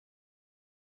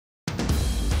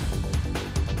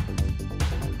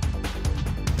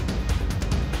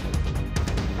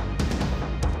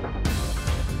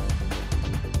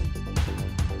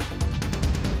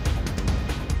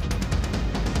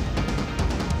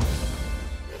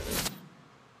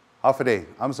Alpha Day,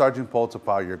 I'm Sergeant Paul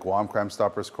Tapau, your Guam Crime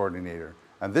Stoppers Coordinator,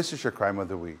 and this is your Crime of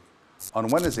the Week. On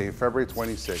Wednesday, February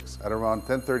 26, at around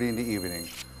 10:30 in the evening,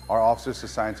 our officers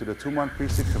assigned to the 2-Month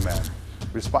Precinct Command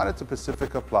responded to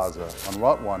Pacifica Plaza on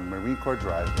Route 1 Marine Corps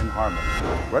Drive in Harmon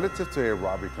relative to a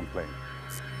robbery complaint.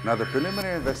 Now, the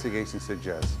preliminary investigation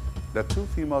suggests that 2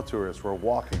 female tourists were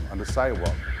walking on the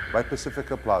sidewalk by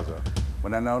Pacifica Plaza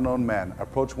when an unknown man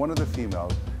approached one of the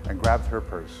females and grabbed her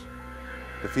purse.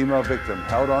 The female victim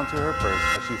held onto her purse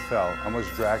as she fell and was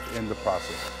dragged in the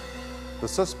process. The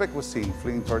suspect was seen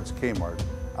fleeing towards Kmart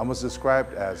and was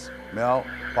described as male,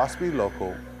 possibly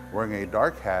local, wearing a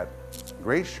dark hat,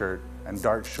 gray shirt, and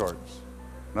dark shorts.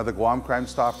 Now, the Guam Crime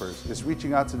Stoppers is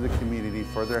reaching out to the community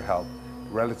for their help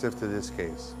relative to this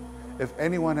case. If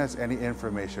anyone has any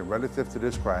information relative to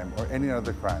this crime or any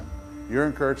other crime, you're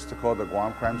encouraged to call the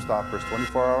Guam Crime Stoppers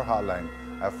 24-hour hotline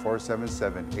at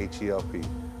 477-HELP.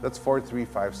 That's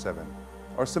 4357.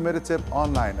 Or submit a tip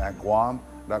online at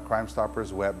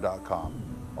guam.crimestoppersweb.com.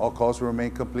 All calls will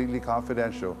remain completely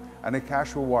confidential, and a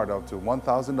cash reward up to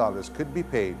 $1,000 could be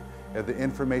paid if the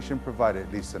information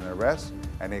provided leads to an arrest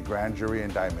and a grand jury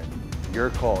indictment. Your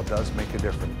call does make a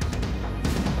difference.